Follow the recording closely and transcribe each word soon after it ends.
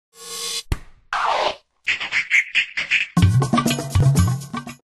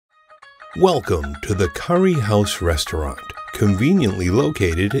Welcome to the Curry House Restaurant, conveniently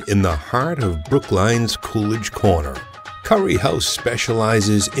located in the heart of Brookline's Coolidge Corner. Curry House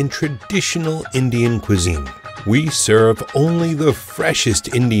specializes in traditional Indian cuisine. We serve only the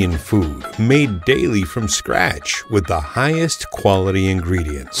freshest Indian food, made daily from scratch with the highest quality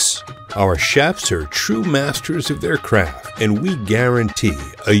ingredients. Our chefs are true masters of their craft, and we guarantee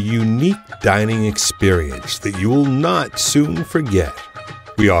a unique dining experience that you will not soon forget.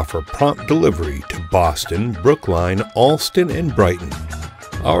 We offer prompt delivery to Boston, Brookline, Allston, and Brighton.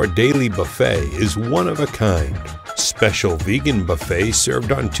 Our daily buffet is one of a kind. Special vegan buffet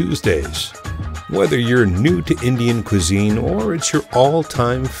served on Tuesdays. Whether you're new to Indian cuisine or it's your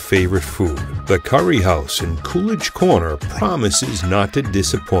all-time favorite food, the Curry House in Coolidge Corner promises not to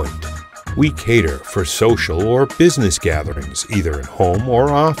disappoint. We cater for social or business gatherings, either at home or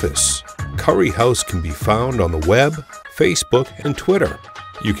office. Curry House can be found on the web, Facebook, and Twitter.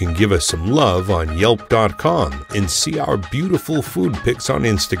 You can give us some love on Yelp.com and see our beautiful food pics on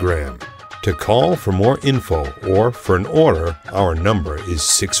Instagram. To call for more info or for an order, our number is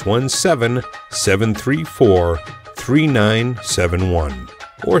 617-734-3971.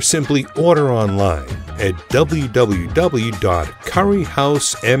 Or simply order online at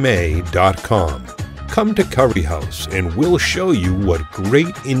www.curryhousema.com. Come to Curry House and we'll show you what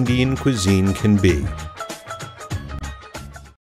great Indian cuisine can be.